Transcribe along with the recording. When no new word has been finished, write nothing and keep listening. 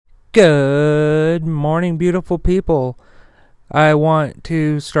Good morning, beautiful people. I want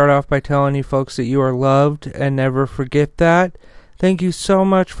to start off by telling you folks that you are loved and never forget that. Thank you so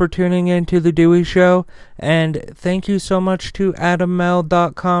much for tuning in to The Dewey Show, and thank you so much to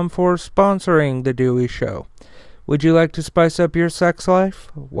AdamMale.com for sponsoring The Dewey Show. Would you like to spice up your sex life?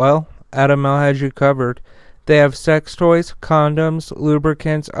 Well, Adam Male has you covered. They have sex toys, condoms,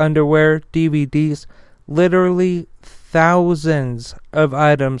 lubricants, underwear, DVDs, literally thousands of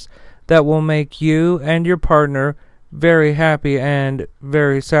items that will make you and your partner very happy and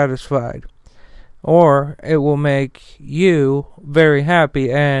very satisfied. Or it will make you very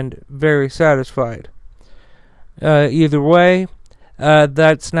happy and very satisfied. Either way,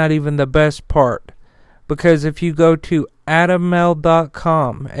 that's not even the best part. Because if you go to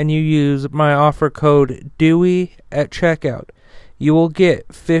AdamMale.com and you use my offer code DEWEY at checkout, you will get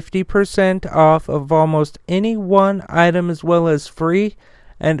 50% off of almost any one item as well as free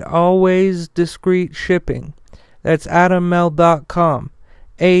and always discreet shipping. That's AdamMale.com,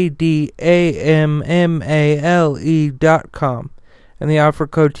 ADAMMALE.com. And the offer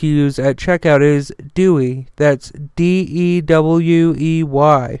code to use at checkout is DEWEY, that's DEWEY.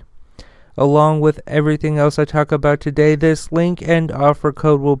 Along with everything else I talk about today, this link and offer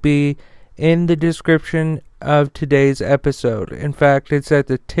code will be in the description of today's episode. In fact, it's at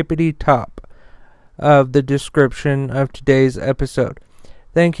the tippity top of the description of today's episode.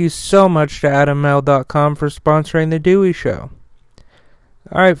 Thank you so much to AdamMale.com for sponsoring The Dewey Show.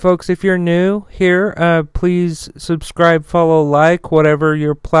 Alright folks, if you're new here, please subscribe, follow, like, whatever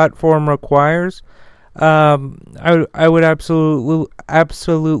your platform requires. I would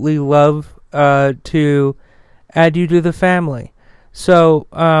absolutely love to add you to the family. So,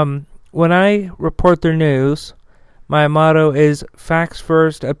 when I report the news, my motto is facts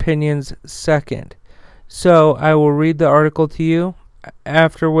first, opinions second. So I will read the article to you,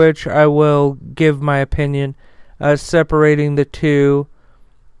 after which I will give my opinion, separating the two,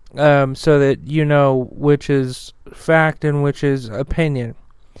 so that you know which is fact and which is opinion.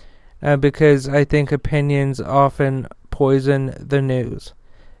 Because I think opinions often poison the news.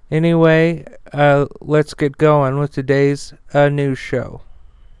 Anyway, let's get going with today's news show.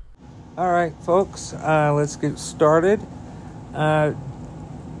 Alright folks, let's get started.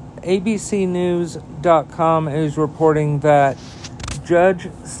 ABCnews.com is reporting that judge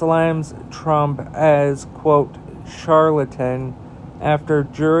slams Trump as, quote, charlatan after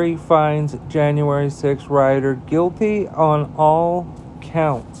jury finds January 6th rioter guilty on all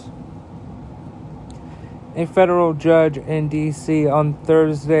counts. A federal judge in D.C. on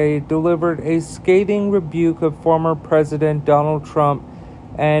Thursday delivered a scathing rebuke of former President Donald Trump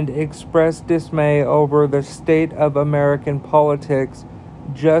and expressed dismay over the state of American politics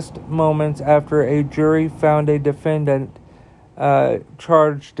just moments after a jury found a defendant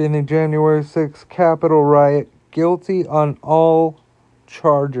charged in the January 6th Capitol riot guilty on all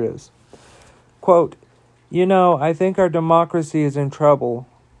charges. Quote, I think our democracy is in trouble,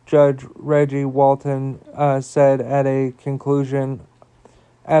 Judge Reggie Walton said at the conclusion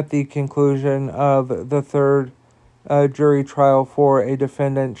of the third jury trial for a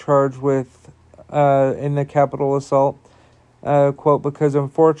defendant charged with in the Capitol assault. Quote, because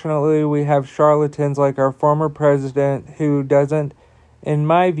unfortunately we have charlatans like our former president who doesn't, in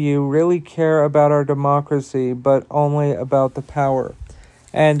my view, really care about our democracy, but only about the power.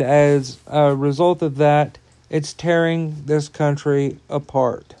 And as a result of that, it's tearing this country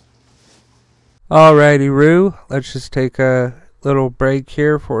apart. Alrighty, Roo, let's just take a little break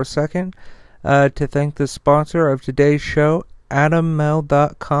here for a second to thank the sponsor of today's show,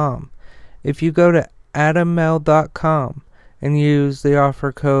 AdamMale.com. If you go to AdamMale.com and use the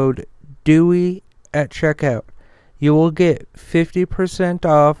offer code DEWEY at checkout, you will get 50%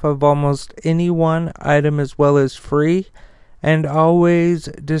 off of almost any one item as well as free and always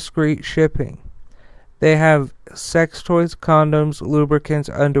discreet shipping. They have sex toys, condoms, lubricants,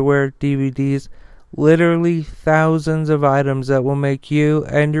 underwear, DVDs, literally thousands of items that will make you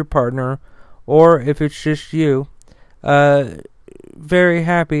and your partner, or if it's just you, very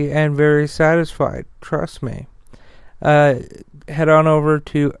happy and very satisfied. Trust me. Head on over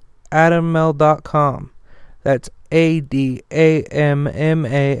to AdamMale.com. That's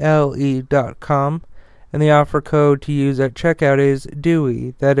ADAMMALE.com. And the offer code to use at checkout is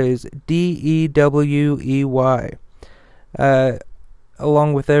DEWEY. That is DEWEY.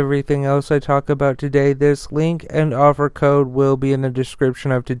 Along with everything else I talk about today, this link and offer code will be in the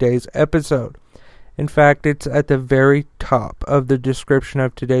description of today's episode. In fact, it's at the very top of the description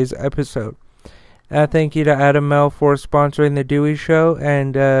of today's episode. Thank you to Adam Male for sponsoring The Dewey Show,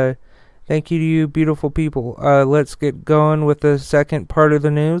 and Thank you to you beautiful people. Let's get going with the second part of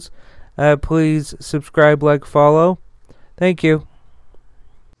the news. Please subscribe, like, follow. Thank you.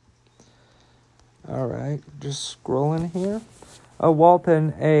 Alright, just scrolling here.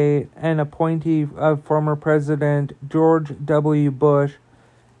 Walton, an appointee of former President George W. Bush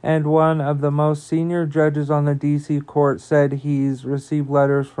and one of the most senior judges on the D.C. court, said he's received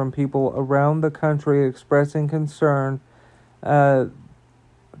letters from people around the country expressing concern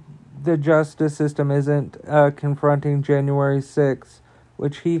the justice system isn't confronting January 6th,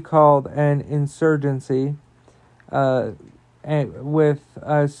 which he called an insurgency, with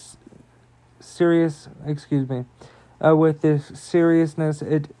the seriousness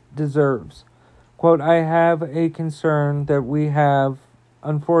it deserves. Quote, I have a concern that we have,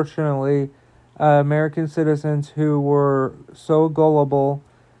 unfortunately, American citizens who were so gullible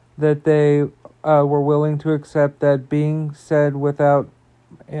that they were willing to accept that being said without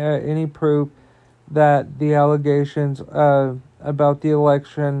any proof that the allegations about the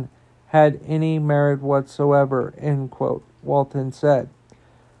election had any merit whatsoever, end quote, Walton said.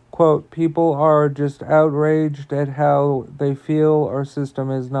 Quote, people are just outraged at how they feel our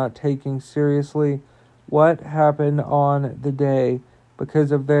system is not taking seriously what happened on the day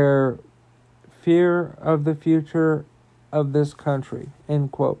because of their fear of the future of this country,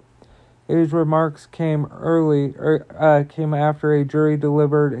 end quote. His remarks came after a jury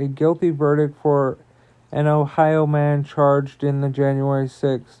delivered a guilty verdict for an Ohio man charged in the January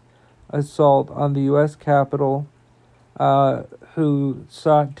 6th assault on the U.S. Capitol, who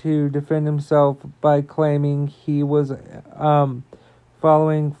sought to defend himself by claiming he was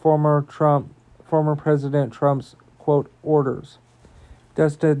following former President Trump's, quote, orders.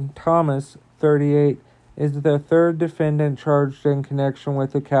 Dustin Thomas, 38, is the third defendant charged in connection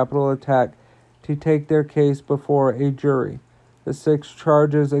with the Capitol attack to take their case before a jury. The 6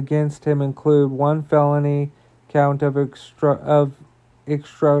 charges against him include 1 felony count of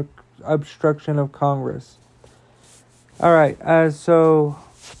obstruction of Congress. All right, so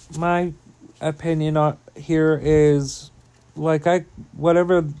my opinion here is, everything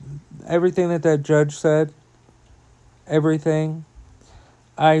that judge said, everything,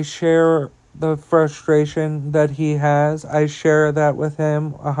 I share the frustration that he has. I share that with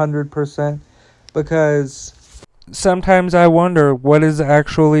him 100%, because sometimes I wonder what is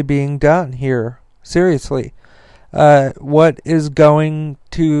actually being done here. Seriously, what is going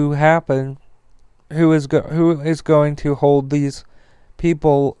to happen? Who is going to hold these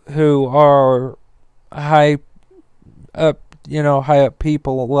people who are high up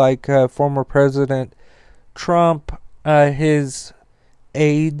people like former President Trump, his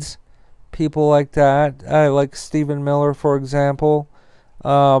aides, people like that, like Stephen Miller, for example.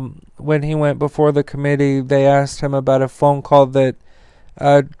 When he went before the committee, they asked him about a phone call that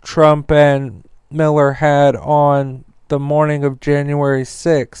Trump and Miller had on the morning of January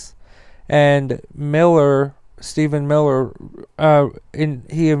 6th. And Stephen Miller,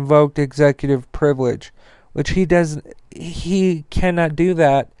 he invoked executive privilege, which he cannot do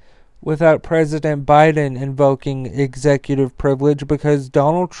that without President Biden invoking executive privilege, because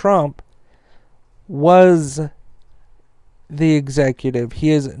Donald Trump was the executive.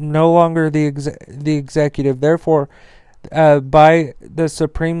 He is no longer the executive. Therefore, by the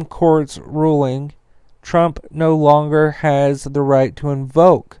Supreme Court's ruling, Trump no longer has the right to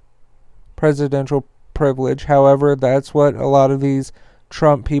invoke presidential privilege. However, that's what a lot of these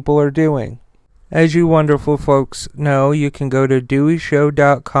Trump people are doing. As you wonderful folks know, you can go to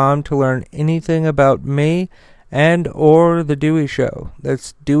DeweyShow.com to learn anything about me and or The Dewey Show.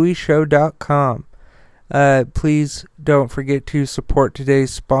 That's DeweyShow.com. Please don't forget to support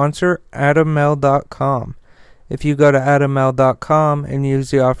today's sponsor, AdamMale.com. If you go to AdamMale.com and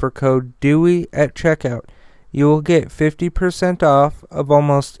use the offer code DEWEY at checkout, you will get 50% off of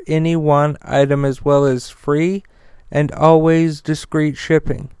almost any one item, as well as free and always discreet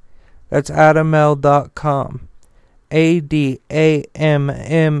shipping. That's AdamMale.com.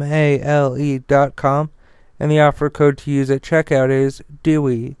 ADAMMALE.com. And the offer code to use at checkout is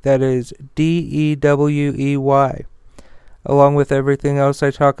DEWEY. That is DEWEY. Along with everything else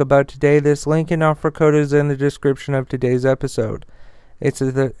I talk about today, this link and offer code is in the description of today's episode. It's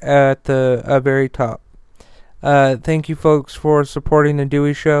at the very top. Thank you folks for supporting The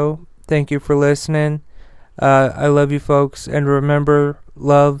Dewey Show. Thank you for listening. I love you folks, and remember,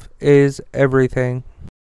 love is everything.